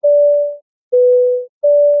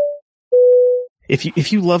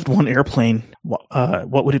If you loved one airplane,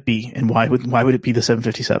 what would it be, and why would it be the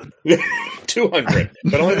 757? 200,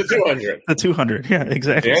 but only the 200. The 200, yeah,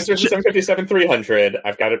 exactly. The answer is the 757-300.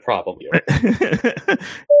 I've got a problem here.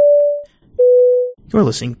 You're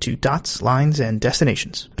listening to Dots, Lines, and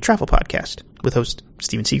Destinations, a travel podcast with hosts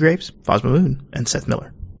Stephen Seagraves, Fosma Moon, and Seth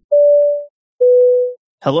Miller.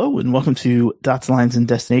 Hello, and welcome to Dots, Lines, and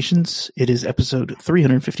Destinations. It is episode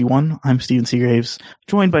 351. I'm Stephen Seagraves,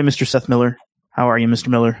 joined by Mr. Seth Miller. How are you, Mr.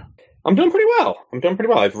 Miller? I'm doing pretty well.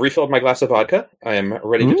 I've refilled my glass of vodka. I am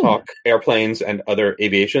ready to talk airplanes and other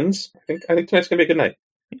aviations. I think tonight's gonna be a good night.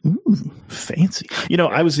 Ooh, fancy. You know,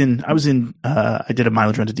 I did a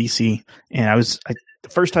mileage run to DC, and the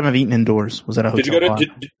first time I've eaten indoors was at a hotel bar.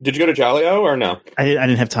 Did you go to Jaleo or no? I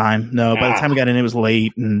didn't have time. No, by the time I got in, it was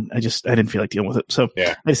late, and I didn't feel like dealing with it. So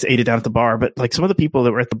I just ate it down at the bar. But like some of the people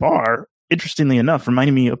that were at the bar, interestingly enough,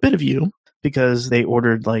 reminded me a bit of you because they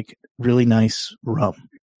ordered like really nice rum.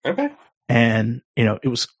 Okay. And it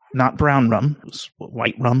was not brown rum; it was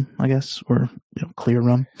white rum, I guess, or clear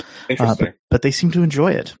rum. Interesting. But they seem to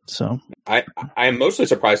enjoy it. So I am mostly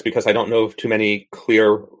surprised because I don't know of too many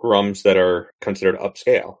clear rums that are considered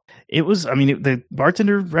upscale. It was. I mean, the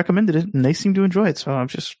bartender recommended it, and they seem to enjoy it. So I'm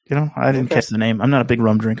just, I didn't catch the name. I'm not a big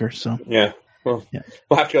rum drinker, so yeah. Well,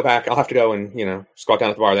 We'll have to go back. I'll have to go and, squat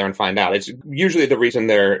down at the bar there and find out. It's usually the reason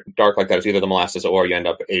they're dark like that is either the molasses or you end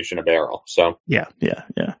up aged in a barrel. So yeah.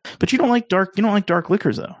 But you don't like dark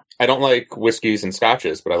liquors, though. I don't like whiskeys and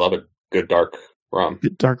scotches, but I love a good dark rum.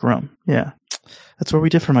 Good dark rum. Yeah. That's where we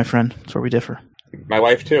differ, my friend. That's where we differ. My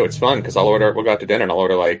wife, too. It's fun because we'll go out to dinner and I'll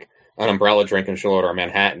order like an umbrella drink and she'll order a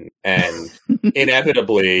Manhattan. And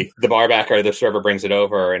inevitably, the bar back or the server brings it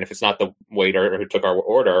over. And if it's not the waiter who took our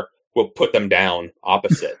order, we'll put them down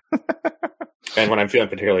opposite. And when I'm feeling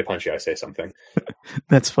particularly punchy, I say something.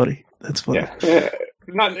 That's funny. Yeah.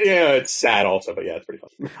 It's sad also, but yeah, it's pretty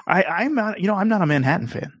fun. I'm not a Manhattan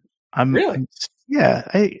fan. Really?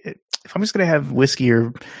 If I'm just going to have whiskey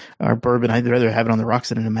or bourbon, I'd rather have it on the rocks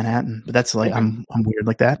than in a Manhattan. But that's like, I'm weird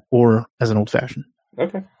like that, or as an old fashioned.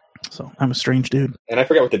 Okay. So I'm a strange dude. And I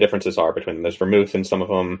forget what the differences are between them. There's vermouth in some of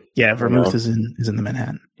them. Yeah, vermouth is in the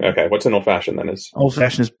Manhattan. Okay, what's an old fashioned then? Old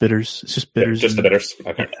fashioned is bitters. It's just bitters. Just the bitters.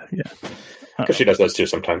 Okay. Yeah. Because she does those too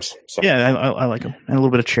sometimes. So. Yeah, I like them, and a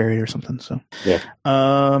little bit of cherry or something. So yeah.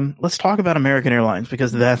 Let's talk about American Airlines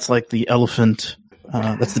because that's like the elephant.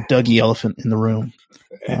 That's the Dougie elephant in the room.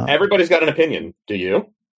 Everybody's got an opinion. Do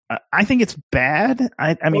you? I think it's bad.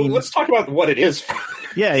 I mean, let's talk about what it is.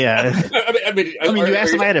 Yeah. I mean, you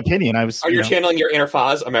asked if I had an opinion. Are you channeling your inner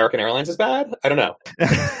Foz? American Airlines is bad? I don't know.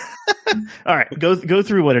 All right, go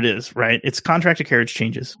through what it is. Right, it's contracted carriage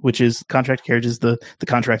changes, which is contracted carriage is the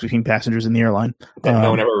contract between passengers and the airline. That no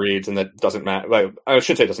one ever reads, and that doesn't matter. Like, I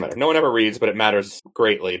shouldn't say it doesn't matter. No one ever reads, but it matters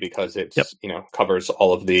greatly because it's covers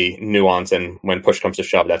all of the nuance, and when push comes to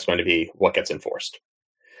shove, that's going to be what gets enforced.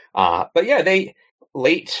 But yeah, they.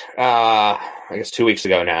 Late, I guess 2 weeks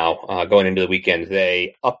ago now, going into the weekend,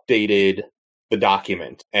 they updated the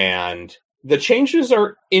document, and the changes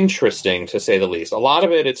are interesting to say the least. A lot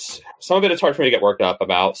of it, some of it, it's hard for me to get worked up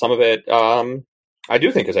about. Some of it, I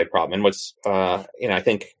do think is a problem. And what's, I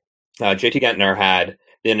think JT Gentner had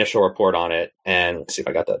the initial report on it, and let's see if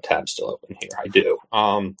I got the tab still open here. I do.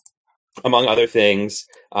 Among other things,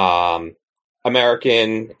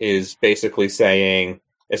 American is basically saying,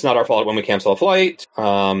 it's not our fault when we cancel a flight.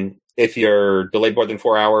 If you're delayed more than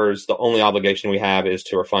 4 hours, the only obligation we have is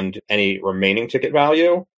to refund any remaining ticket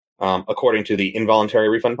value, according to the involuntary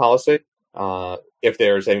refund policy. If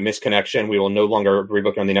there's a misconnection, we will no longer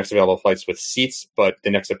rebook on the next available flights with seats, but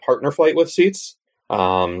the next partner flight with seats.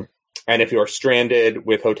 And if you're stranded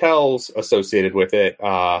with hotels associated with it,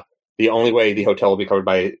 the only way the hotel will be covered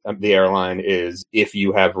by the airline is if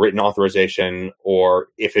you have written authorization or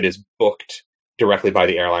if it is booked directly by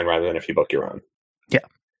the airline rather than if you book your own. Yeah.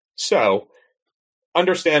 So,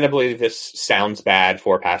 understandably, this sounds bad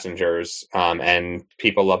for passengers, and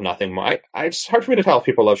people love nothing more. It's hard for me to tell if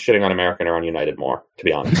people love shitting on American or on United more, to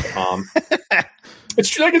be honest.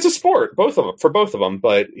 It's like it's a sport, both of them,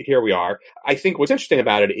 but here we are. I think what's interesting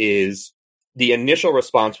about it is the initial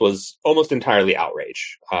response was almost entirely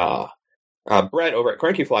outrage. Brett over at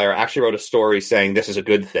Cranky Flyer actually wrote a story saying this is a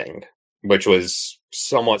good thing, which was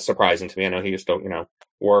somewhat surprising to me. I know he used to,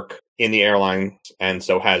 work in the airline and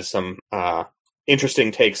so has some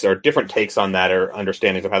interesting takes or different takes on that or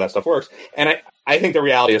understandings of how that stuff works. And I think the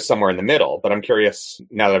reality is somewhere in the middle, but I'm curious,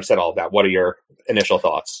 now that I've said all of that, what are your initial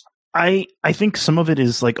thoughts? I think some of it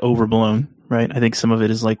is like overblown, right? I think some of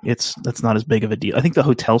it is like, that's not as big of a deal. I think the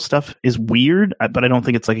hotel stuff is weird, but I don't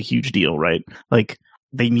think it's like a huge deal, right? Like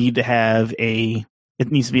they need to have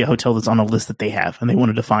it needs to be a hotel that's on a list that they have, and they want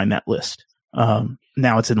to define that list.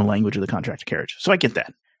 Now it's in the language of the contract of carriage. So I get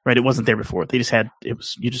that, right? It wasn't there before. They just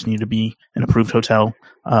you just needed to be an approved hotel.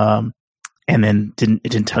 And then it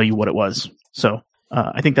didn't tell you what it was. So,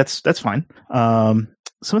 I think that's fine.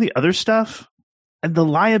 Some of the other stuff, the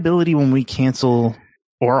liability when we cancel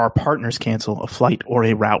or our partners cancel a flight or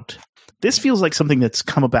a route. This feels like something that's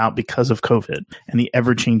come about because of COVID and the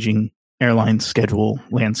ever-changing airline schedule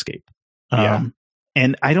landscape.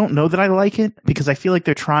 And I don't know that I like it because I feel like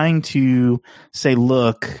they're trying to say,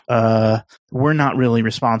 look, we're not really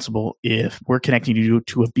responsible if we're connecting you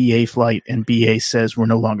to a BA flight and BA says we're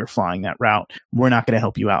no longer flying that route. We're not going to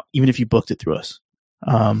help you out, even if you booked it through us.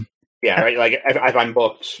 Right. Like if I'm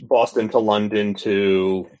booked Boston to London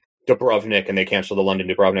to Dubrovnik and they cancel the London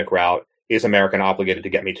Dubrovnik route, is American obligated to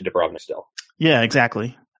get me to Dubrovnik still? Yeah,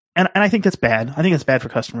 exactly. And I think that's bad. I think it's bad for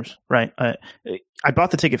customers, right? I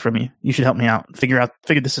bought the ticket from you. You should help me out. Figure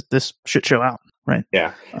this shit show out, right?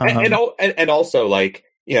 Yeah. And also, like,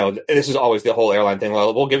 you know, this is always the whole airline thing.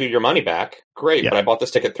 Well, we'll give you your money back. Great. Yeah. But I bought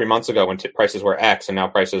this ticket 3 months ago when prices were X and now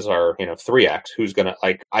prices are, 3X. Who's going to,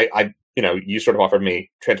 like, you sort of offered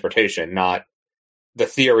me transportation, not the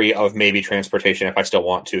theory of maybe transportation if I still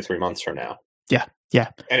want to 3 months from now. Yeah. Yeah.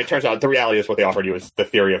 And it turns out the reality is what they offered you is the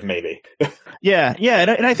theory of maybe. Yeah.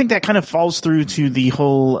 And I think that kind of falls through to the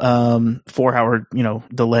whole 4-hour,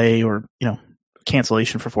 delay or,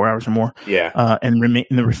 cancellation for 4 hours or more. Yeah. And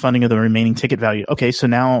the refunding of the remaining ticket value. Okay. So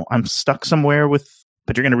now I'm stuck somewhere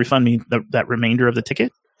but you're going to refund me that remainder of the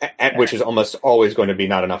ticket? Which is almost always going to be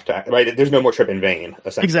not enough to, right? There's no more trip in vain,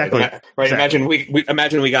 essentially. Exactly. Right. Exactly.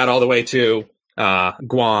 Imagine we got all the way to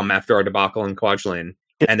Guam after our debacle in Kwajalein.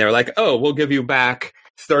 And they're like, oh, we'll give you back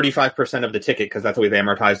 35% of the ticket because that's the way they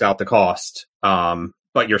amortized out the cost.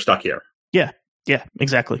 But you're stuck here. Yeah. Yeah,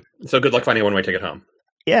 exactly. So good luck finding a one-way ticket home.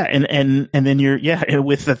 Yeah. And then you're,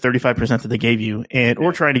 with the 35% that they gave you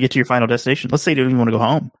or trying to get to your final destination. Let's say you don't even want to go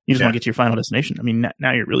home. You just want to get to your final destination. I mean,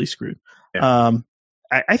 now you're really screwed. Yeah.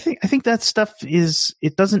 I think that stuff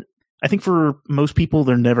I think for most people,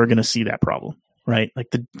 they're never going to see that problem, right?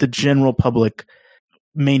 Like the general public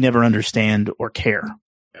may never understand or care.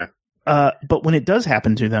 But when it does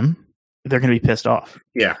happen to them, they're going to be pissed off.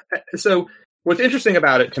 Yeah. So what's interesting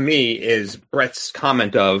about it to me is Brett's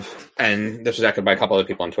comment of, and this was echoed by a couple other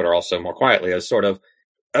people on Twitter also more quietly, as sort of,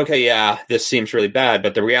 okay, yeah, this seems really bad,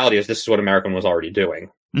 but the reality is this is what American was already doing.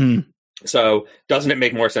 Mm. So doesn't it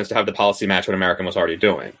make more sense to have the policy match what American was already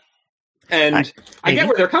doing? And I get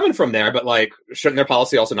where they're coming from there, but like, shouldn't their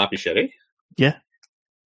policy also not be shitty? Yeah.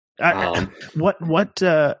 What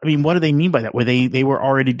do they mean by that? Where they were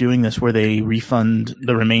already doing this, where they refund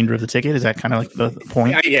the remainder of the ticket? Is that kind of like the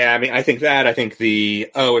point? Yeah, I mean, I think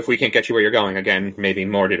if we can't get you where you're going, again, maybe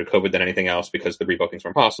more due to COVID than anything else because the rebookings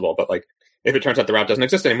weren't possible. But like, if it turns out the route doesn't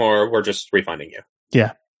exist anymore, we're just refunding you.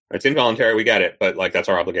 Yeah. It's involuntary, we get it, but like that's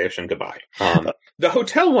our obligation. Goodbye. The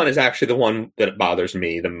hotel one is actually the one that bothers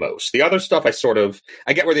me the most. The other stuff,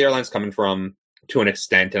 I get where the airline's coming from to an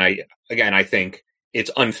extent, and I think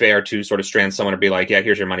it's unfair to sort of strand someone or be like, yeah,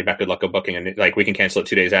 here's your money back. Good luck, go booking. And like, we can cancel it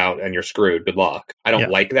 2 days out and you're screwed. Good luck. I don't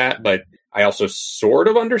like that, but I also sort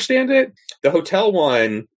of understand it. The hotel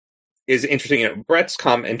one is interesting. Brett's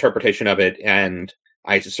interpretation of it, and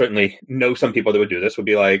I certainly know some people that would do this, would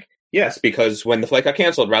be like, yes, because when the flight got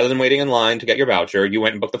canceled, rather than waiting in line to get your voucher, you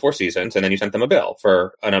went and booked the Four Seasons and then you sent them a bill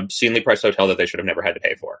for an obscenely priced hotel that they should have never had to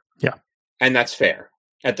pay for. Yeah. And that's fair.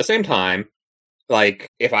 At the same time, like,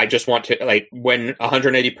 if I just want to, like, when a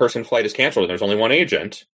 180-person flight is canceled and there's only one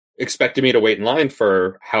agent, expecting me to wait in line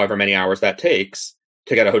for however many hours that takes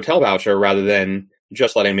to get a hotel voucher rather than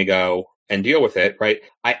just letting me go and deal with it, right?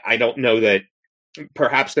 I don't know that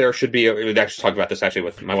perhaps there should be, we actually talked about this actually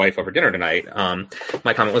with my wife over dinner tonight.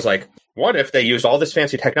 My comment was like, what if they used all this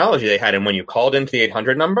fancy technology they had, and when you called into the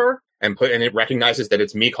 800 number and it recognizes that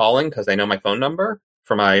it's me calling because they know my phone number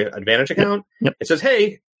for my Advantage account, It says,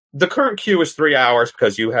 hey, the current queue is 3 hours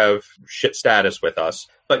because you have shit status with us.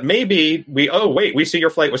 But maybe we see your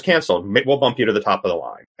flight was canceled. We'll bump you to the top of the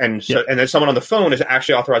line. And so, and then someone on the phone is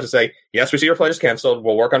actually authorized to say, yes, we see your flight is canceled.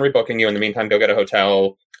 We'll work on rebooking you. In the meantime, go get a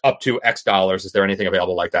hotel up to X dollars. Is there anything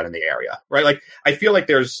available like that in the area? Right? Like, I feel like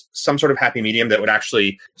there's some sort of happy medium that would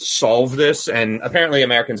actually solve this. And apparently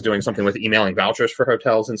Americans doing something with emailing vouchers for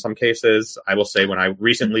hotels in some cases. I will say when I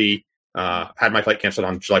recently had my flight canceled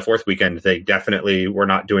on July 4th weekend, they definitely were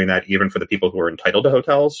not doing that even for the people who were entitled to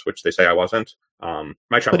hotels, which they say I wasn't.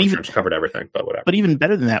 My travel insurance covered everything, but whatever. But even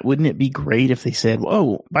better than that, wouldn't it be great if they said,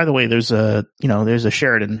 "Oh, by the way, there's a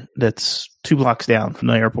Sheraton that's 2 blocks down from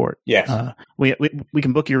the airport. Yes, we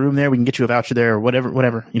can book your room there. We can get you a voucher there, or whatever.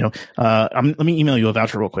 Let me email you a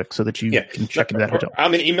voucher real quick so that you can check into that hotel.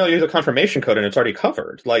 I'm going to email you the confirmation code, and it's already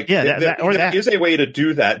covered. Like, there is a way to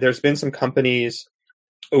do that. There's been some companies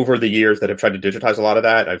over the years that have tried to digitize a lot of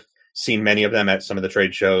that. I've seen many of them at some of the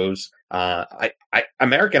trade shows.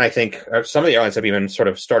 American, I think, some of the airlines have even sort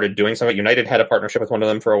of started doing something. United had a partnership with one of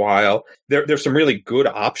them for a while. There's some really good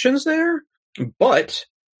options there, but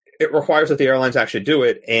it requires that the airlines actually do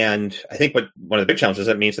it. And I think one of the big challenges,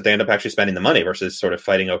 it means that they end up actually spending the money versus sort of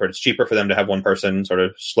fighting over it. It's cheaper for them to have one person sort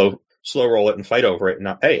of slow roll it and fight over it and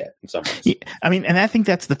not pay it in some ways. Yeah, I mean, and I think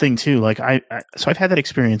that's the thing too. Like so I've had that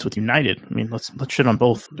experience with United. I mean, let's shit on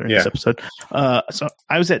both during this episode. So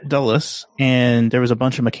I was at Dulles and there was a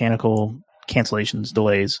bunch of mechanical cancellations,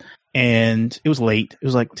 delays, and it was late. It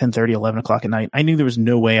was like 10:30, 11 o'clock at night. I knew there was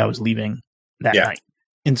no way I was leaving that night.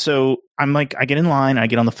 And so I'm like, I get in line, I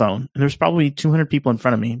get on the phone, and there's probably 200 people in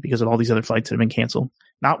front of me because of all these other flights that have been canceled.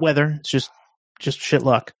 Not weather, it's just shit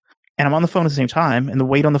luck. And I'm on the phone at the same time, and the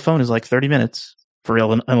wait on the phone is like 30 minutes for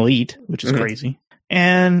an elite, which is crazy.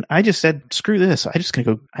 And I just said, screw this. I just gonna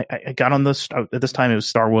go. I got on at this time it was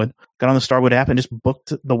Starwood. Got on the Starwood app and just booked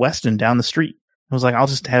the Westin down the street. I was like, I'll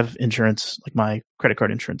just have insurance, like my credit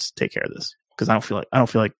card insurance, take care of this because I don't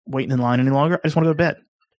feel like waiting in line any longer. I just want to go to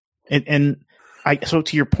bed. So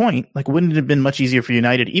to your point, like, wouldn't it have been much easier for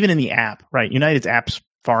United, even in the app, right? United's app's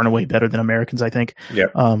far and away better than American's, I think. Yeah.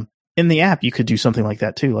 In the app, you could do something like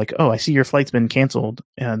that too. Like, oh, I see your flight's been canceled.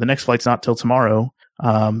 The next flight's not till tomorrow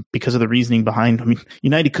because of the reasoning behind. I mean,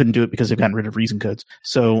 United couldn't do it because they've gotten rid of reason codes.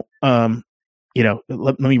 So, let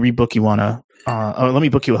me rebook you on let me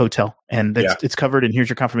book you a hotel, and it's covered. And here's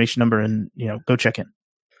your confirmation number, and go check in.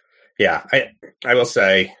 Yeah, I will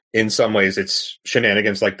say, in some ways, it's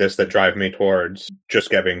shenanigans like this that drive me towards just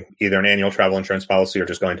getting either an annual travel insurance policy or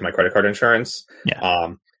just going to my credit card insurance.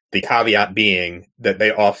 Yeah. The caveat being that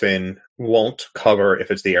they often won't cover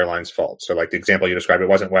if it's the airline's fault. So like the example you described, it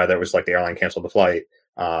wasn't whether it was like the airline canceled the flight.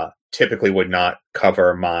 Typically would not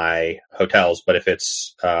cover my hotels, but if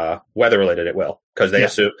it's weather related, it will. Because they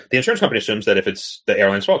assume, the insurance company assumes that if it's the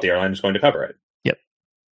airline's fault, the airline is going to cover it.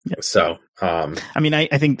 Yep. So, I mean, I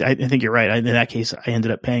think you're right. In that case, I ended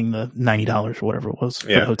up paying the $90 or whatever it was for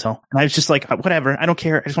the hotel, and I was just like, whatever, I don't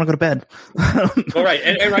care. I just want to go to bed. Well, right,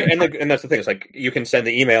 and that's the thing. It's like you can send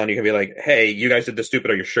the email and you can be like, "Hey, you guys did this stupid.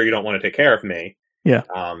 Are you sure you don't want to take care of me?" Yeah.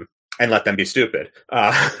 And let them be stupid.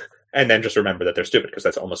 And then just remember that they're stupid because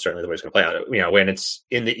that's almost certainly the way it's going to play out. When it's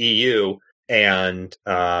in the EU and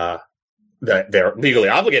that they're legally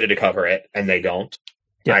obligated to cover it and they don't.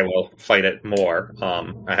 Yeah. I will fight it more.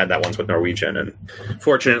 I had that once with Norwegian, and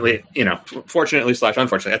fortunately / unfortunately,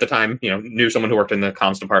 at the time, knew someone who worked in the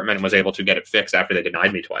comms department and was able to get it fixed after they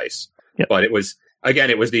denied me twice. Yep. But it was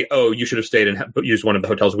you should have stayed and used one of the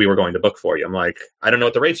hotels we were going to book for you. I'm like, I don't know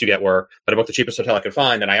what the rates you get were, but I booked the cheapest hotel I could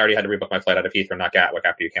find, and I already had to rebook my flight out of Heathrow, not Gatwick,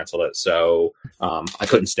 after you canceled it. So I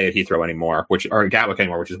couldn't stay at Heathrow anymore, or Gatwick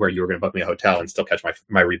anymore, which is where you were going to book me a hotel and still catch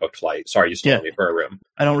my rebooked flight. Sorry, you still owe me for a room.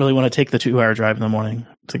 I don't really want to take the 2-hour drive in the morning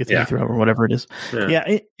to get to Heathrow or whatever it is.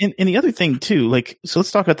 Yeah. And the other thing too, like, so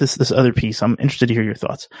let's talk about this other piece. I'm interested to hear your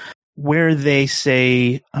thoughts. Where they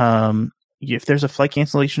say, if there's a flight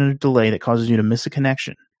cancellation or delay that causes you to miss a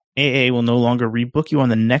connection, AA will no longer rebook you on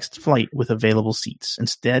the next flight with available seats.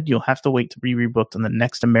 Instead, you'll have to wait to be rebooked on the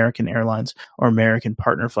next American Airlines or American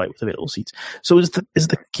partner flight with available seats. So is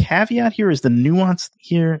the caveat here, is the nuance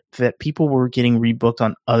here that people were getting rebooked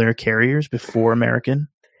on other carriers before American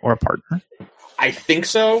or a partner? I think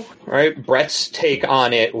so, right? Brett's take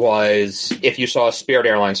on it was, if you saw a Spirit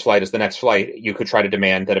Airlines flight as the next flight, you could try to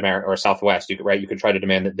demand that or Southwest, you could try to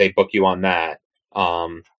demand that they book you on that.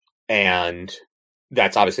 And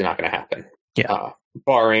that's obviously not going to happen. Yeah.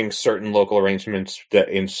 Barring certain local arrangements that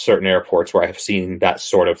in certain airports where I have seen that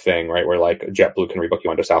sort of thing, right? Where like JetBlue can rebook you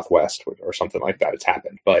onto Southwest or something like that. It's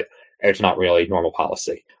happened, but it's not really normal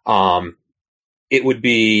policy. It would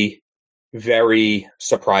be very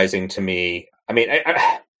surprising to me. I mean,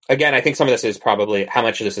 I think some of this is probably, how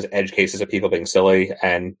much of this is edge cases of people being silly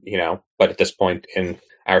and, but at this point in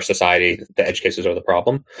our society, the edge cases are the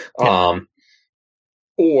problem. Yeah.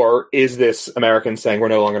 Or is this Americans saying we're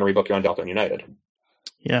no longer going to rebook you on Delta and United?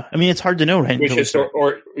 Yeah, I mean, it's hard to know, right? Which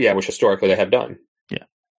historically they have done. Yeah,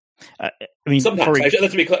 I mean, sometimes.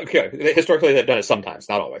 Let's be clear. Historically, they've done it sometimes,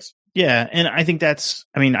 not always. Yeah, and I think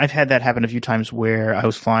I've had that happen a few times where I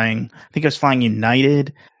was flying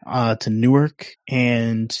United to Newark,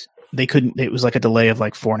 and they couldn't. It was like a delay of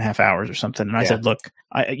like 4.5 hours or something. And I said, look,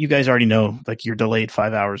 you guys already know, like, you're delayed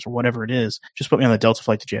 5 hours or whatever it is. Just put me on the Delta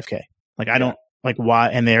flight to JFK. Like, I don't like why.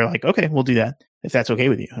 And they're like, okay, we'll do that if that's okay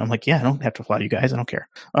with you. And I'm like, yeah, I don't have to fly you guys. I don't care.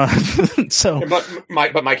 So,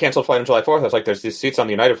 but my canceled flight on July 4th, I was like, there's these seats on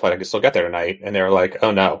the United flight. I can still get there tonight. And they were like,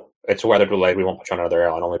 oh no, it's weather delayed. We won't put you on another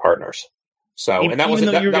airline, only partners. So, and that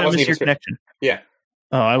wasn't that wasn't even connection. Yeah.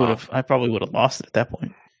 Oh, I probably would have lost it at that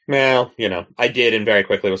point. Well, I did, and very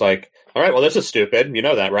quickly was like, all right, well, this is stupid. You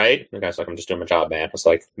know that, right? The guy's like, I'm just doing my job, man. I was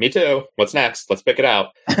like, me too. What's next? Let's pick it out.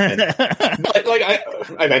 And, but, like,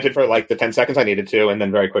 I vented for like the 10 seconds I needed to, and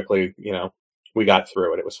then very quickly, we got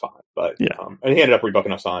through it. It was fine. But and he ended up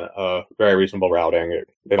rebooking us on a very reasonable routing.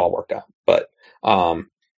 It all worked out. But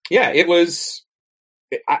it was.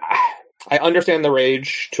 I understand the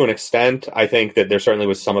rage to an extent. I think that there certainly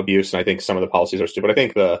was some abuse, and I think some of the policies are stupid. I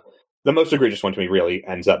think the most egregious one to me really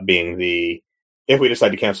ends up being if we decide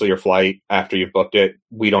to cancel your flight after you've booked it,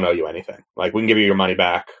 we don't owe you anything. Like, we can give you your money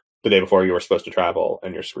back the day before you were supposed to travel,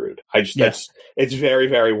 and you're screwed. It's very,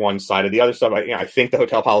 very one-sided. The other stuff, I think the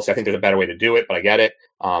hotel policy, I think there's a better way to do it, but I get it.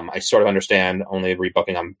 I sort of understand only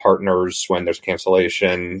rebooking on partners when there's a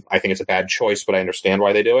cancellation. I think it's a bad choice, but I understand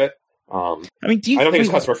why they do it. I don't think it's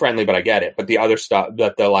customer friendly, but I get it. But the other stuff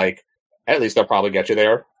that they're like, at least they'll probably get you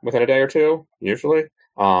there within a day or two, usually.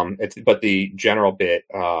 But the general bit,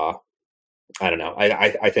 I don't know.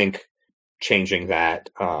 I think changing that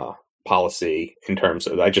policy in terms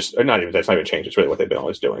of that's not even change. It's really what they've been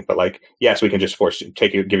always doing. But like, yes, we can just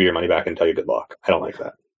give you your money back and tell you good luck. I don't like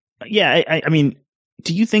that. Yeah, I mean,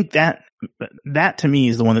 do you think that to me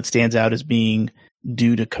is the one that stands out as being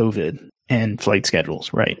due to COVID and flight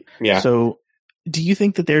schedules, right? Yeah. So do you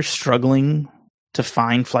think that they're struggling to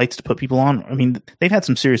find flights to put people on? I mean, they've had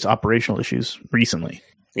some serious operational issues recently.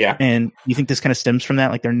 Yeah. And you think this kind of stems from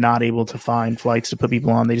that? Like, they're not able to find flights to put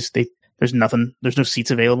people on. There's nothing. There's no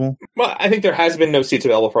seats available. Well, I think there has been no seats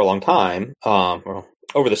available for a long time.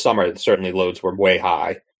 Over the summer, certainly loads were way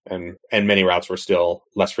high, and many routes were still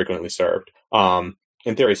less frequently served.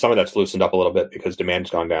 In theory, some of that's loosened up a little bit because demand's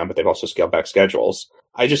gone down, but they've also scaled back schedules.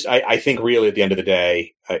 I think really at the end of the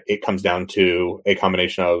day, it comes down to a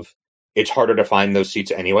combination of it's harder to find those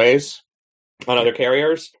seats anyways on other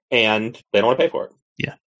carriers, and they don't want to pay for it.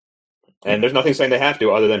 Yeah. And there's nothing saying they have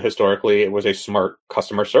to, other than historically it was a smart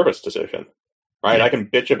customer service decision, right? Yeah. I can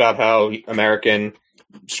bitch about how American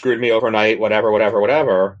screwed me overnight, whatever.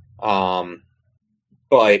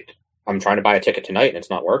 But I'm trying to buy a ticket tonight and it's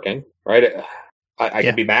not working, right? I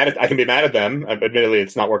can be mad at them. Admittedly,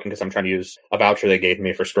 it's not working because I'm trying to use a voucher they gave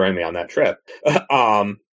me for screwing me on that trip.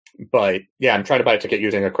 But yeah, I'm trying to buy a ticket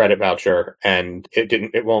using a credit voucher, and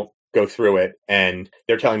it won't go through it. And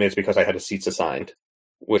they're telling me it's because I had seats assigned,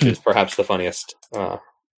 which is perhaps the funniest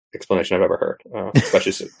explanation I've ever heard.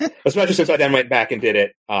 Especially since I then went back and did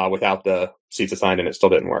it without the seats assigned, and it still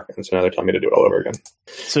didn't work. And so now they're telling me to do it all over again.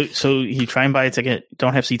 So you try and buy a ticket,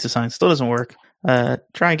 don't have seats assigned, still doesn't work.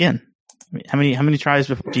 Try again. I mean, how many tries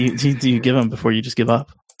do you give them before you just give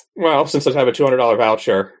up? Well, since I have a $200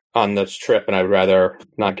 voucher on this trip, and I would rather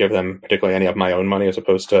not give them particularly any of my own money as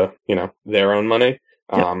opposed to their own money.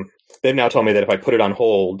 Yep. They've now told me that if I put it on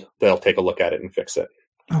hold, they'll take a look at it and fix it.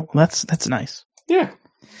 Oh, well, that's nice. Yeah,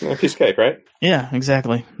 a piece of cake, right? Yeah,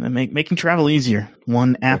 exactly. Making travel easier,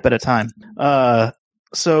 one app at a time.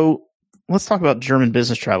 So let's talk about German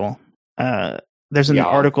business travel. There's an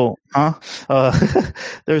article,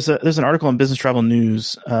 there's an article in Business Travel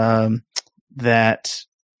News that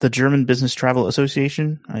the German Business Travel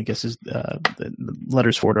Association, I guess is the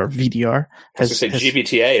letters for it are VDR.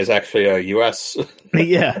 GBTA is actually a U.S.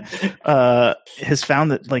 Has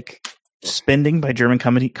found that like spending by German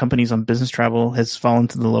companies on business travel has fallen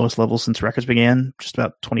to the lowest level since records began just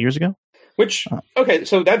about 20 years ago. Which, okay,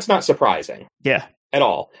 so that's not surprising. Yeah. At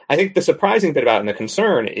all. I think the surprising bit about it and the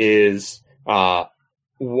concern is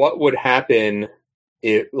what would happen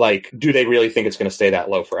if, like, do they really think it's going to stay that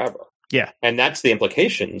low forever? Yeah. And that's the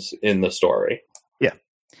implications in the story. Yeah.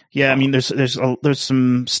 Yeah. I mean, there's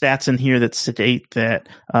some stats in here that state that,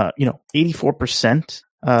 84%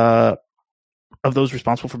 of those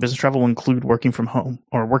responsible for business travel will include working from home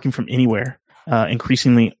or working from anywhere,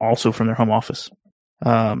 increasingly also from their home office.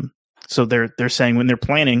 So they're saying when they're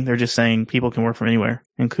planning, they're just saying people can work from anywhere,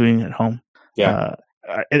 including at home. Yeah.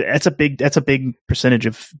 That's a big percentage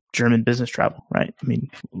of German business travel, right? I mean,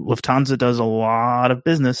 Lufthansa does a lot of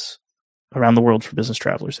business around the world for business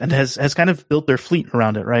travelers and has kind of built their fleet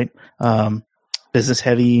around it, right? Business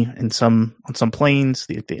heavy on some planes,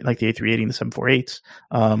 like the A380 and the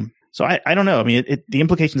 748s. So I don't know. I mean, the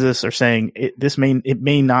implications of this are saying it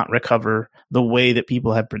may not recover the way that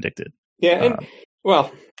people have predicted. Yeah. And,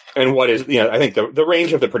 well, And what is, I think the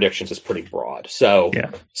range of the predictions is pretty broad. So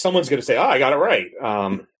someone's going to say, oh, I got it right.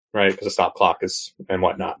 Right. Because the stop clock is and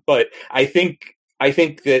whatnot. But I think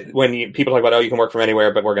that when people talk about, oh, you can work from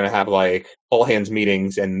anywhere, but we're going to have like all hands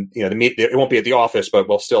meetings and, it won't be at the office, but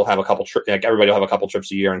we'll still have a couple like everybody will have a couple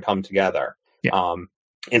trips a year and come together. Yeah.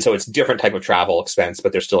 And so it's different type of travel expense,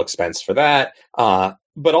 but there's still expense for that.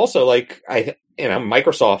 But also like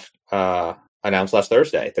Microsoft, announced last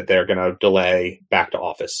Thursday that they're going to delay back to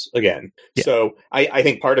office again. Yeah. So I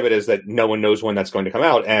think part of it is that no one knows when that's going to come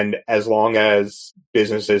out. And as long as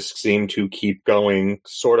businesses seem to keep going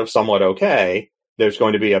sort of somewhat okay, there's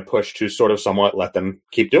going to be a push to sort of somewhat let them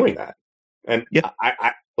keep doing that. And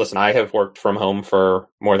I listen, I have worked from home for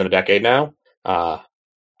more than a decade now.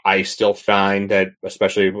 I still find that,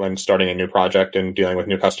 especially when starting a new project and dealing with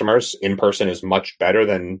new customers, in person is much better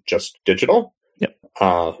than just digital.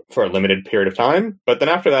 For a limited period of time. But then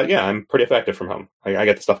after that, I'm pretty effective from home. I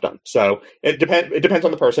get the stuff done. So it depends on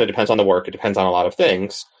the person. It depends on the work. It depends on a lot of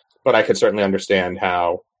things. But I could certainly understand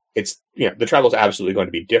how it's, the travel is absolutely going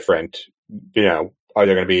to be different. Are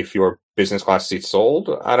there going to be fewer business class seats sold?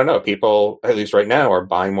 I don't know. People, at least right now, are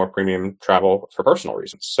buying more premium travel for personal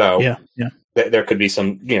reasons. So there could be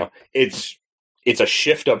some, it's a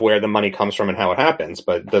shift of where the money comes from and how it happens,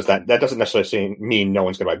 but that doesn't necessarily mean no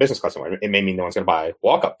one's going to buy business class anymore. It may mean no one's going to buy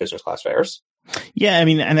walk-up business class fares. Yeah, I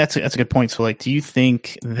mean, and that's a good point. So, like, do you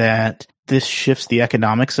think that this shifts the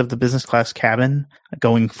economics of the business class cabin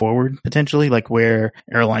going forward, potentially? Like, where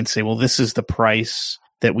airlines say, well, this is the price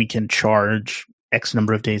that we can charge X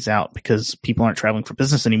number of days out because people aren't traveling for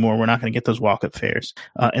business anymore. We're not going to get those walk-up fares.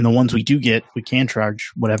 And the ones we do get, we can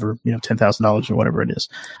charge whatever, $10,000 or whatever it is.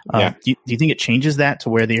 Do you think it changes that to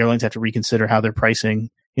where the airlines have to reconsider how they're pricing,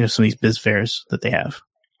 some of these biz fares that they have?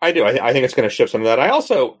 I do. I think it's going to shift some of that. I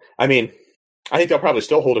think they'll probably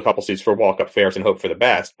still hold a couple seats for walk-up fares and hope for the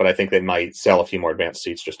best, but I think they might sell a few more advanced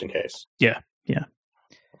seats just in case. Yeah.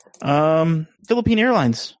 Philippine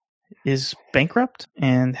Airlines is bankrupt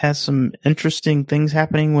and has some interesting things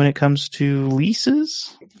happening when it comes to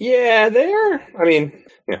leases. Yeah, who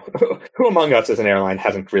among us as an airline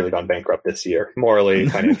hasn't really gone bankrupt this year, morally,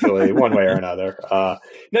 financially, one way or another?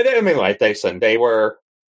 They were,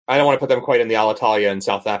 I don't want to put them quite in the Alitalia and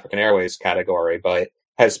South African Airways category, but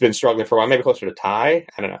has been struggling for a while, maybe closer to Thai.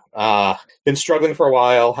 I don't know. Been struggling for a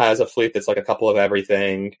while, has a fleet that's like a couple of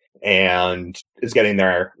everything, and is getting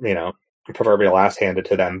their, proverbial ass handed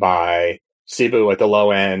to them by Cebu at the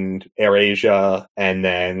low end, AirAsia, and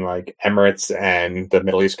then like Emirates and the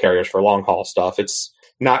Middle East carriers for long haul stuff. It's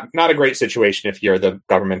not a great situation if you're the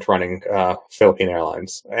government running Philippine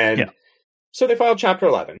Airlines. And so they filed Chapter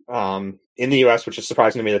 11 in the U.S., which is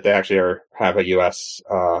surprising to me that they actually have a U.S.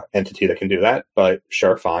 entity that can do that. But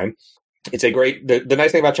sure, fine. It's a great. The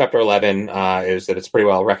nice thing about Chapter 11 is that it's pretty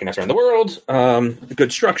well recognized around the world.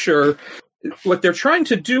 Good structure. What they're trying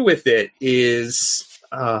to do with it is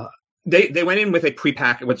they went in with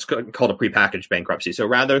a what's called a prepackaged bankruptcy. So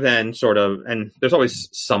rather than sort of, and there's always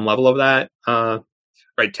some level of that,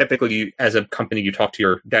 right? Typically, as a company, you talk to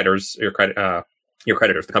your debtors, your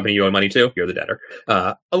creditors, the company you owe money to, you're the debtor,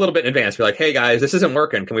 a little bit in advance. You're like, hey guys, this isn't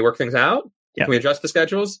working. Can we work things out? Yeah. Can we adjust the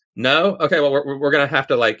schedules? No? Okay, well, we're going to have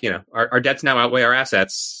to our debts now outweigh our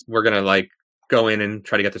assets. We're going to go in and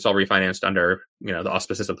try to get this all refinanced under, the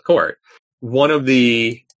auspices of the court. One of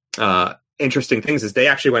the interesting things is they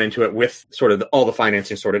actually went into it with sort of all the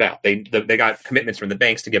financing sorted out. They got commitments from the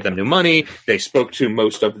banks to give them new money. They spoke to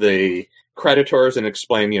most of the creditors and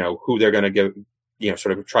explained, who they're going to give,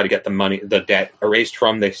 sort of try to get the debt erased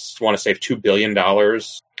from. They want to save $2 billion. I don't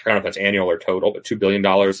know if that's annual or total, but $2 billion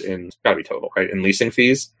it's got to be total, right? In leasing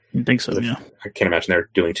fees. I think so, yeah. I can't imagine they're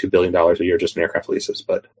doing $2 billion a year just in aircraft leases,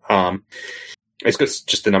 but it's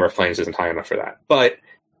just the number of planes isn't high enough for that. But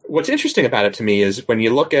what's interesting about it to me is when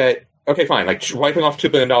you look at, okay, fine, wiping off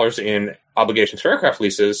 $2 billion in obligations for aircraft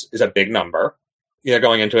leases is a big number.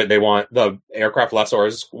 Going into it, the aircraft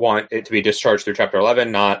lessors want it to be discharged through Chapter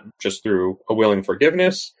 11, not just through a willing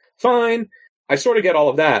forgiveness. Fine. I sort of get all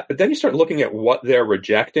of that. But then you start looking at what they're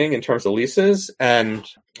rejecting in terms of leases. And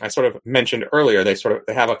I sort of mentioned earlier, they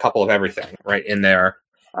have a couple of everything, right, in their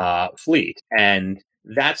fleet. And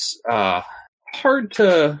that's hard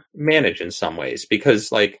to manage in some ways because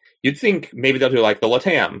you'd think maybe they'll do the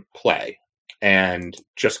LATAM play and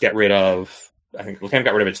just get rid of, I think LATAM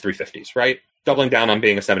got rid of its 350s, right? Doubling down on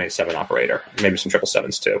being a 787 operator, maybe some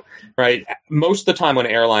 777s too, right? Most of the time when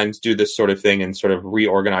airlines do this sort of thing and sort of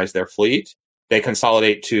reorganize their fleet, they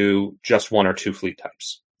consolidate to just one or two fleet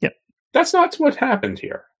types. Yep. That's not what happened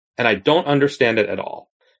here. And I don't understand it at all.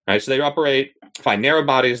 Right? So they operate Fine. Narrow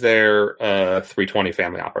bodies, they're 320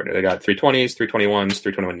 family operator. They got 320s, 321s,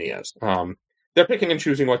 321 NEAs. They're picking and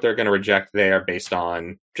choosing what they're going to reject there based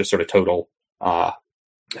on just sort of total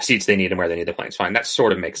seats they need and where they need the planes. Fine. That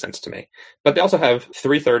sort of makes sense to me. But they also have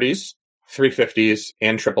 330s, 350s,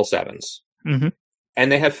 and 777s. Mm-hmm.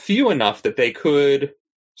 And they have few enough that they could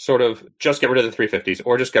sort of just get rid of the 350s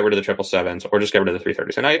or just get rid of the 777s or just get rid of the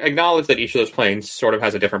 330s. And I acknowledge that each of those planes sort of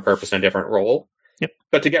has a different purpose and a different role. Yep.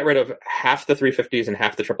 But to get rid of half the 350s and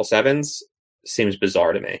half the 777s seems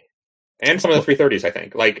bizarre to me. And some of the 330s, I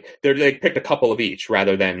think. Like, they picked a couple of each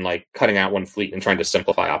rather than, like, cutting out one fleet and trying to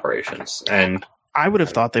simplify operations. And I would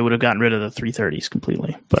have thought they would have gotten rid of the 330s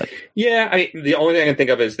completely, but yeah, the only thing I can think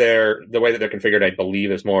of is the way that they're configured, I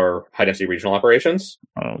believe, is more high-density regional operations.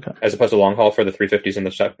 Oh, okay. As opposed to long haul for the 350s and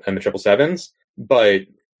the 777s. But,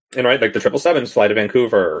 and right, like the 777s fly to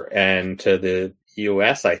Vancouver and to the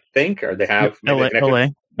US, I think, or they have LA.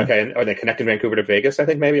 Okay, and are they connecting Vancouver to Vegas? I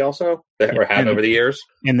think maybe also, or have over the years.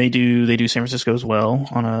 And they do San Francisco as well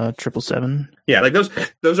on a 777. Yeah, like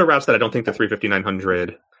those are routes that I don't think the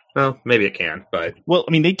 350-900. Well, maybe it can, but well,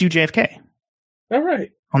 I mean, they do JFK. All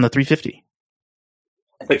right, on the 350.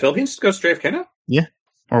 Wait, Philippines goes to JFK now? Yeah,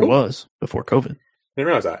 or was before COVID. I didn't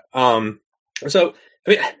realize that. So I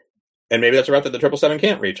mean, and maybe that's a route that the 777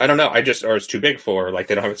 can't reach. I don't know. Or it's too big for, like,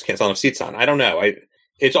 they can't sell enough seats on. I don't know.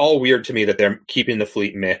 It's all weird to me that they're keeping the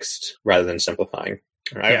fleet mixed rather than simplifying.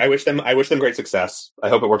 I wish them great success. I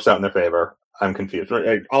hope it works out in their favor. I'm confused.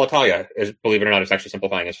 Alitalia believe it or not, is actually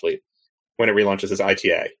simplifying his fleet when it relaunches as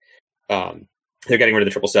ITA. They're getting rid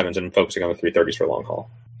of the 777s and focusing on the 330s for long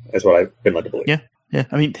haul, is what I've been led to believe. Yeah.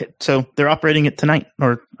 I mean, so they're operating it tonight,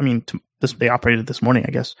 or I mean, they operated this morning,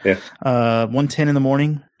 I guess. Yeah. 1:10 in the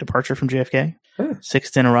morning, departure from JFK.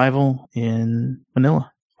 6:10 arrival in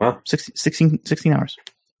Manila. Wow. 16 hours.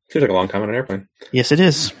 Seems like a long time on an airplane. Yes, it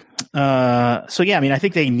is. So yeah, I mean, I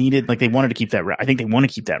think they wanted to keep that route. I think they want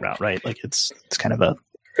to keep that route, right? Like it's kind of a.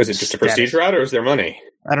 Is it just a prestige route, or is there money?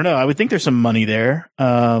 I don't know. I would think there's some money there.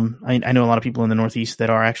 I know a lot of people in the Northeast that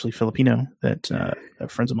are actually Filipino that are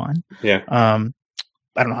friends of mine. Yeah.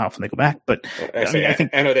 I don't know how often they go back, but I think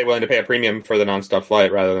I know they're willing to pay a premium for the nonstop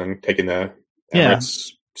flight rather than taking the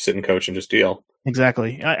Emirates sit and coach and just deal.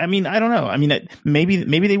 Exactly. I mean, I don't know. I mean,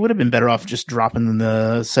 maybe they would have been better off just dropping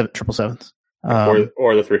the 777s.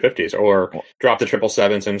 Or the 350s, or drop the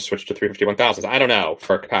 777s and switch to 350-1000s. I don't know,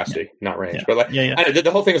 for capacity, not range. But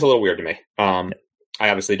the whole thing is a little weird to me. I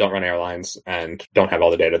obviously don't run airlines and don't have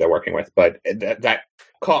all the data they're working with, but that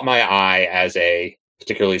caught my eye as a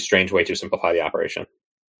particularly strange way to simplify the operation.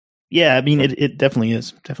 Yeah, I mean, it definitely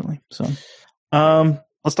is. Definitely. So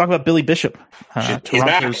let's talk about Billy Bishop. He's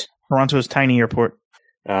back. Toronto's tiny airport.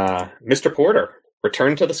 Mr. Porter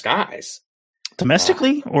returned to the skies.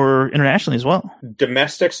 Domestically or internationally as well?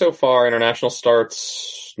 Domestic so far. International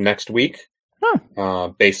starts next week.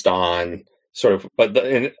 Based on sort of, but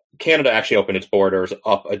Canada actually opened its borders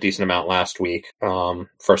up a decent amount last week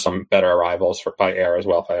for some better arrivals by air as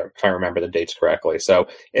well, if I remember the dates correctly. So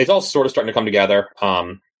it's all sort of starting to come together.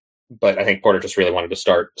 But I think Porter just really wanted to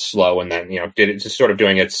start slow, and then did it just sort of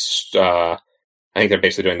doing its. I think they're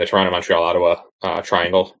basically doing the Toronto, Montreal, Ottawa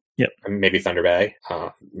triangle. Yep. Maybe Thunder Bay.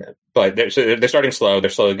 But they're starting slow.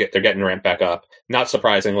 They're getting ramped back up. Not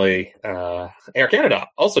surprisingly, Air Canada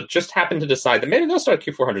also just happened to decide that maybe they'll start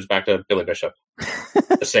Q400s back to Billy Bishop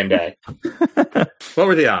the same day. What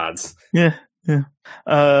were the odds? Yeah.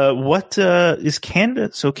 What is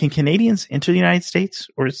Canada? So can Canadians enter the United States,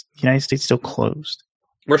 or is the United States still closed?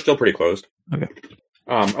 We're still pretty closed. Okay.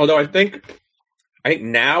 Although I think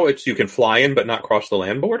now you can fly in but not cross the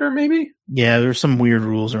land border, maybe? Yeah, there's some weird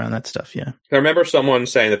rules around that stuff, yeah. I remember someone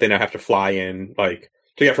saying that they now have to fly in, like,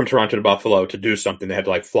 to get from Toronto to Buffalo to do something. They had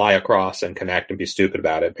to, like, fly across and connect and be stupid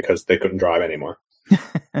about it because they couldn't drive anymore.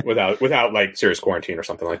 without like serious quarantine or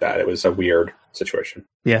something like that. It was a weird situation.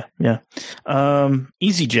 Yeah.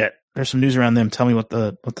 EasyJet. There's some news around them. Tell me what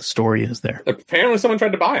the story is there. Apparently someone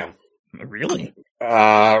tried to buy them. Really?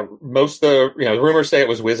 Most of the rumors say it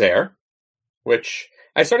was Wizz Air, which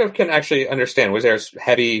I sort of can actually understand. Wizz Air's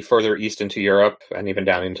heavy further east into Europe and even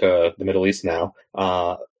down into the Middle East now.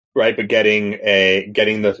 Right, but getting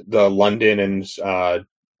the London and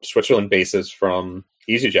Switzerland bases from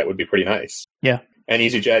EasyJet would be pretty nice. Yeah. And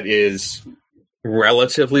EasyJet is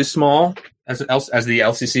relatively small as the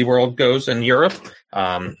LCC world goes in Europe.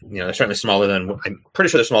 They're certainly smaller than, I'm pretty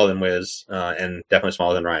sure they're smaller than Wizz, and definitely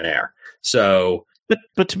smaller than Ryanair. So,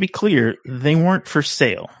 but to be clear, they weren't for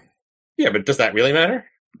sale. Yeah, but does that really matter?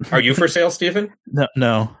 Are you for sale, Stephen?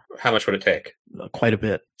 No. How much would it take? Quite a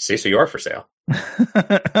bit. See, so you are for sale.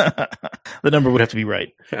 The number would have to be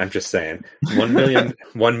right. I'm just saying, $1 million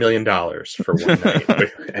for one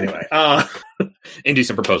night. Anyway,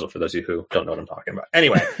 indecent proposal for those of you who don't know what I'm talking about.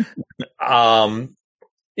 Anyway,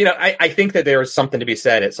 I think that there is something to be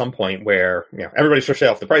said at some point where everybody's for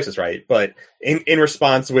sale if the price is right. But in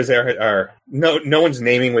response, Wizz Air, or no one's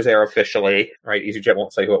naming Wizz Air officially, right? EasyJet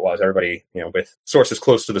won't say who it was. Everybody, with sources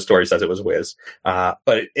close to the story, says it was Wizz.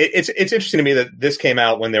 But it's interesting to me that this came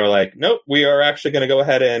out when they were like, nope, we are actually going to go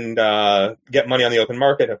ahead and get money on the open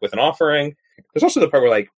market with an offering. There's also the part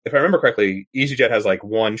where, like, if I remember correctly, EasyJet has like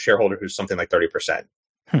one shareholder who's something like 30%.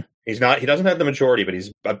 He doesn't have the majority, but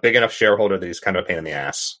he's a big enough shareholder that he's kind of a pain in the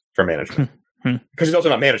ass for management. Because he's also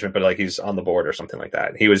not management, but like he's on the board or something like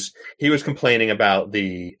that. He was complaining about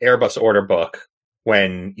the Airbus order book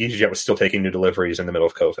when EasyJet was still taking new deliveries in the middle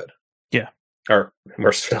of COVID. Yeah. Or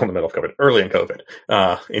we're still in the middle of COVID, early in COVID,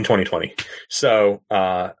 in 2020. So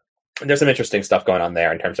there's some interesting stuff going on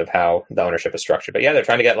there in terms of how the ownership is structured. But yeah, they're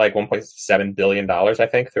trying to get like $1.7 billion, I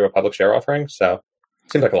think, through a public share offering. So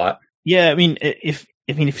seems like a lot. Yeah, I mean, if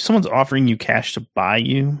someone's offering you cash to buy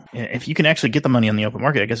you, if you can actually get the money on the open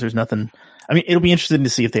market, I guess there's nothing. I mean, it'll be interesting to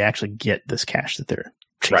see if they actually get this cash that they're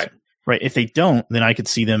chasing. Right. If they don't, then I could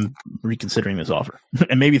see them reconsidering this offer,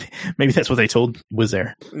 and maybe that's what they told Wizz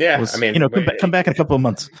Air. Yeah, I mean, come back in a couple of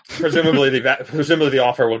months. presumably the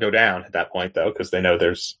offer will go down at that point, though, because they know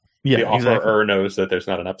there's the offerer knows that there's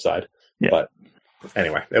not an upside. Yeah. But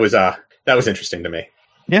anyway, it was that was interesting to me.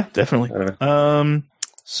 Yeah, definitely.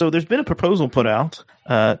 So there's been a proposal put out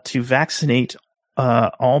to vaccinate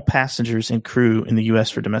all passengers and crew in the U.S.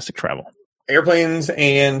 for domestic travel, airplanes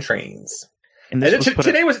and trains. And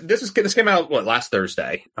this came out last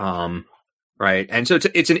Thursday, right? And so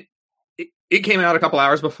it came out a couple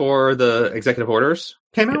hours before the executive orders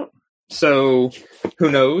came out. So who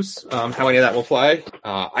knows how any of that will fly?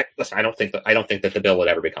 I don't think that the bill would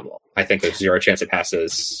ever become law. I think there's zero chance it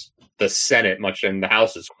passes the Senate, much in the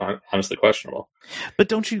House is honestly questionable. But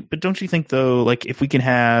don't you think though, like if we can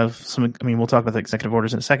have some, I mean, we'll talk about the executive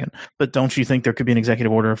orders in a second, but don't you think there could be an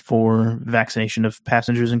executive order for vaccination of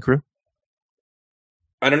passengers and crew?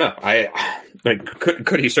 I don't know.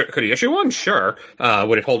 Could he issue one? Sure.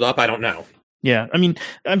 Would it hold up? I don't know. Yeah, I mean,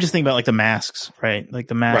 I'm just thinking about like the masks, right? Like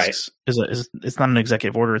the masks is it's not an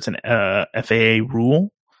executive order; it's an FAA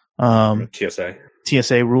rule,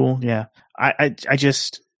 TSA rule. Yeah,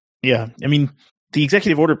 I mean, the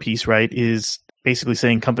executive order piece, right, is basically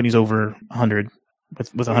saying companies over 100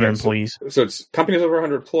 with 100 employees. So it's companies over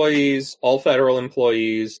 100 employees, all federal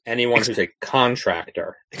employees, anyone who's a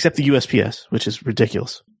contractor, except the USPS, which is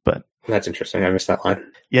ridiculous. But that's interesting. I missed that line.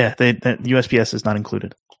 Yeah, the USPS is not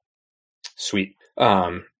included. Sweet.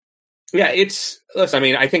 Listen, I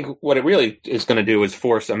mean, I think what it really is going to do is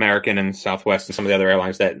force American and Southwest and some of the other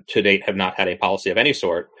airlines that to date have not had a policy of any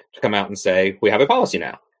sort to come out and say, we have a policy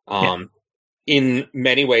now. In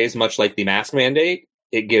many ways, much like the mask mandate,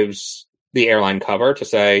 it gives the airline cover to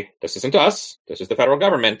say, this isn't us, this is the federal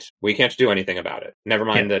government, we can't do anything about it. Never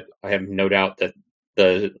mind that I have no doubt that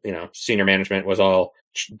the senior management was all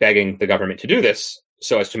begging the government to do this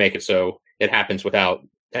so as to make it so it happens without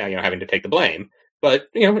having to take the blame. But,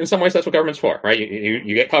 in some ways that's what government's for, right?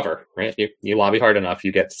 You get cover, right? You lobby hard enough,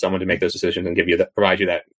 you get someone to make those decisions and provide you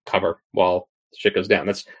that cover while shit goes down.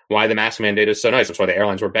 That's why the mask mandate is so nice. That's why the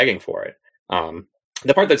airlines were begging for it.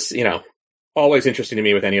 The part that's, always interesting to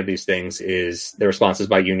me with any of these things is the responses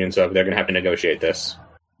by unions of they're going to have to negotiate this.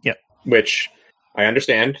 Yep. Which I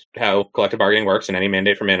understand how collective bargaining works, and any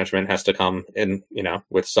mandate from management has to come in,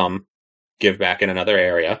 with some give back in another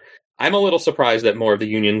area. I'm a little surprised that more of the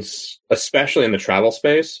unions, especially in the travel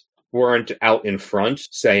space, weren't out in front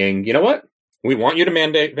saying, you know what? We want you to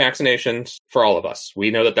mandate vaccinations for all of us.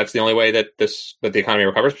 We know that that's the only way that the economy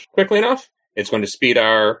recovers quickly enough. It's going to speed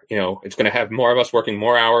it's going to have more of us working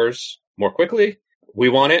more hours more quickly. We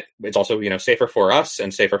want it. It's also, safer for us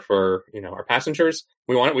and safer for, our passengers.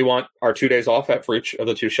 We want it. We want our 2 days off for each of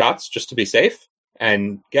the 2 shots just to be safe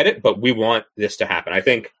and get it. But we want this to happen. I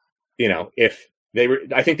think,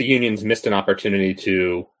 I think the unions missed an opportunity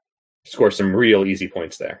to score some real easy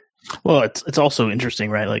points there. Well, it's also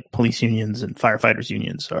interesting, right? Like police unions and firefighters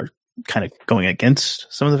unions are kind of going against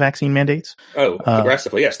some of the vaccine mandates. Oh,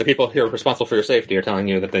 aggressively. Yes. The people who are responsible for your safety are telling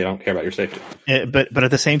you that they don't care about your safety. But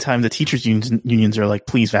at the same time, the teachers unions are like,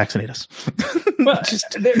 please vaccinate us. Well,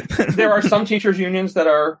 there are some teachers unions that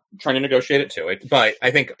are trying to negotiate it too. But I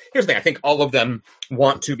think, here's the thing, I think all of them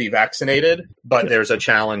want to be vaccinated, but there's a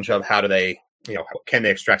challenge of how do they, can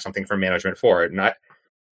they extract something from management for it? And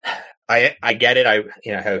I get it. I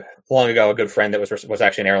have long ago a good friend that was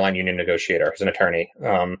actually an airline union negotiator, as an attorney,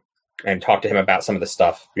 and talked to him about some of this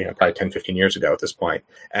stuff, probably 10, 15 years ago at this point.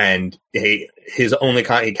 And he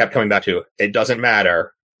kept coming back to, it doesn't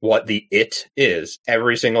matter what the it is.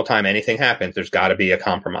 Every single time anything happens, there's got to be a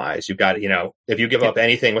compromise. You've got, if you give up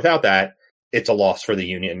anything without that, it's a loss for the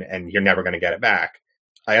union and you're never going to get it back.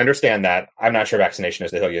 I understand that. I'm not sure vaccination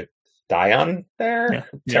is the hill you die on there. Yeah.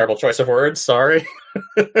 Terrible choice of words. Sorry.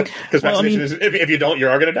 Because vaccination is, if you don't, you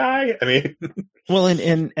are going to die. I mean, well,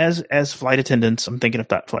 and as flight attendants, I'm thinking of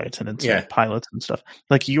that flight attendants, like pilots and stuff.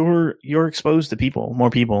 Like you're exposed to more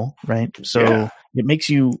people, right? So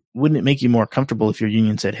wouldn't it make you more comfortable if your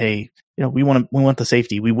union said, "Hey, we want the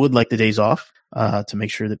safety. We would like the days off to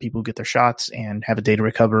make sure that people get their shots and have a day to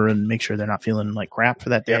recover and make sure they're not feeling like crap for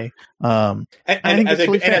that day."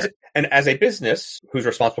 And as a business who's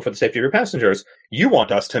responsible for the safety of your passengers, you want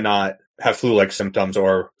us to not have flu-like symptoms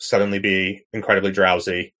or suddenly be incredibly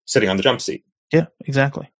drowsy sitting on the jump seat. Yeah,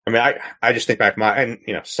 exactly. I mean, I just think back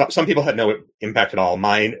some people had no impact at all.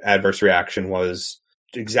 My adverse reaction was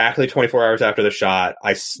exactly 24 hours after the shot.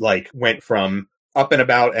 I went from up and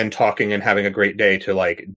about and talking and having a great day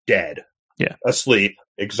to dead, asleep,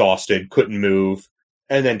 exhausted, couldn't move.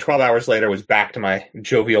 And then 12 hours later was back to my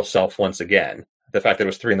jovial self once again. The fact that it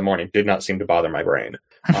was 3 a.m. did not seem to bother my brain.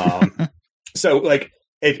 So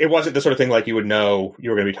it wasn't the sort of thing you would know you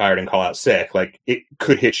were going to be tired and call out sick. It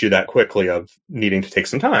could hit you that quickly of needing to take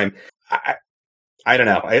some time. I don't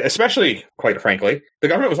know. Especially, quite frankly, the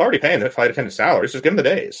government was already paying the flight attendant salaries. Just give them the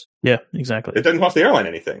days. Yeah, exactly. It doesn't cost the airline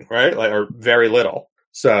anything, right? Or very little.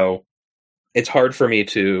 So it's hard for me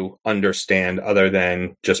to understand, other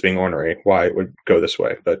than just being ornery, why it would go this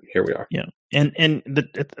way. But here we are. Yeah. And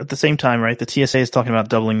at the same time, right, the TSA is talking about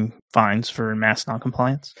doubling fines for mask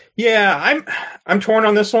noncompliance. Yeah, I'm torn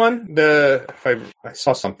on this one. I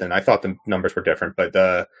saw something. I thought the numbers were different, but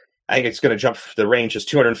I think it's going to jump. The range is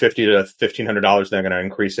 $250 to $1,500. They're going to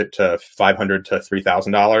increase it to $500 to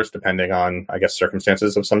 $3,000, depending on, I guess,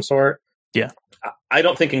 circumstances of some sort. Yeah. I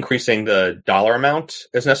don't think increasing the dollar amount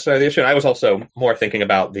is necessarily the issue. And I was also more thinking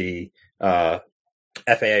about the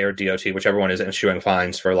FAA or DOT, whichever one is issuing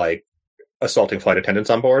fines for assaulting flight attendants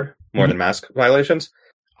on board more than mask violations.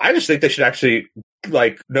 I just think they should actually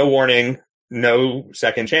no warning, no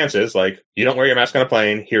second chances. You don't wear your mask on a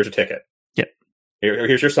plane, here's a ticket. Yep.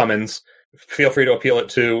 Here's your summons. Feel free to appeal it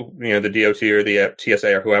to the DOT or the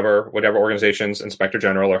TSA or whatever organization's inspector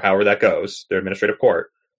general or however that goes, their administrative court.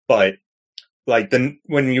 But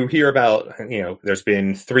when you hear about, there's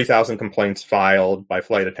been 3,000 complaints filed by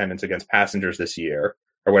flight attendants against passengers this year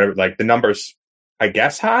or whatever, the numbers, I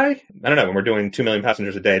guess, high. I don't know. When we're doing 2 million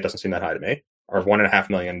passengers a day, it doesn't seem that high to me, or 1.5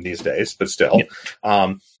 million these days, but still,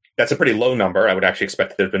 that's a pretty low number. I would actually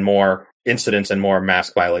expect that there's been more incidents and more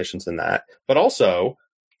mask violations than that. But also,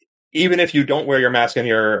 even if you don't wear your mask and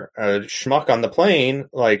you're a schmuck on the plane,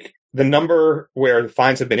 the number where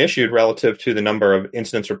fines have been issued relative to the number of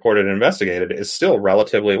incidents reported and investigated is still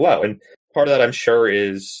relatively low. And part of that, I'm sure,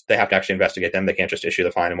 is they have to actually investigate them. They can't just issue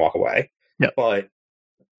the fine and walk away. Yep. But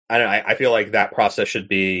I don't know. I feel like that process should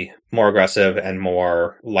be more aggressive and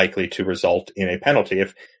more likely to result in a penalty.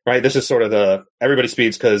 This is sort of everybody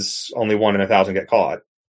speeds because only 1 in 1,000 get caught.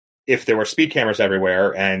 If there were speed cameras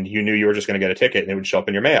everywhere and you knew you were just going to get a ticket and it would show up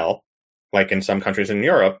in your mail, like in some countries in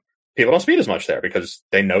Europe, people don't speed as much there because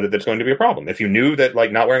they know that there's going to be a problem. If you knew that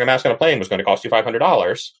not wearing a mask on a plane was going to cost you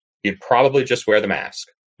 $500, you'd probably just wear the mask.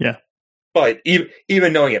 Yeah. But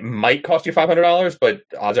even knowing it might cost you $500, but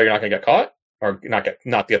odds are you're not going to get caught or not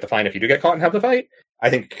get the fine if you do get caught and have the fight,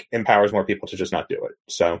 I think empowers more people to just not do it.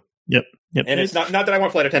 So. Yep. And it's not that I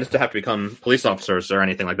want flight attendants to have to become police officers or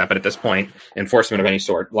anything like that, but at this point, enforcement of any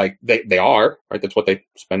sort, they are, right? That's what they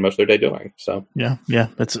spend most of their day doing. So yeah.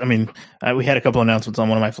 We had a couple announcements on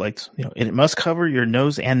one of my flights. It must cover your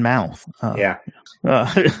nose and mouth.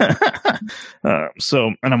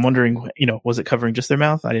 So, and I'm wondering, was it covering just their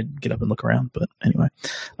mouth? I didn't get up and look around, but anyway,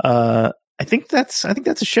 I think that's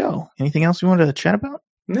a show. Anything else you wanted to chat about?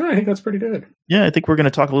 No, I think that's pretty good. Yeah, I think we're going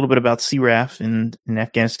to talk a little bit about CRAF in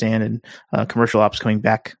Afghanistan and commercial ops coming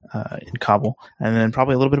back in Kabul, and then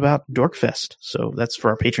probably a little bit about Dorkfest. So that's for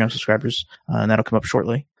our Patreon subscribers, and that'll come up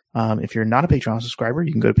shortly. If you're not a Patreon subscriber,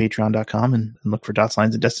 you can go to patreon.com and look for Dots,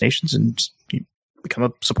 Lines, and Destinations and become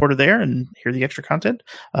a supporter there and hear the extra content.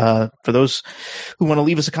 For those who want to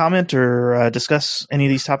leave us a comment or discuss any of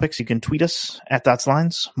these topics, you can tweet us at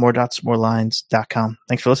DotsLines, moredotsmorelines.com.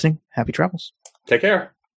 Thanks for listening. Happy travels. Take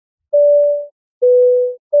care.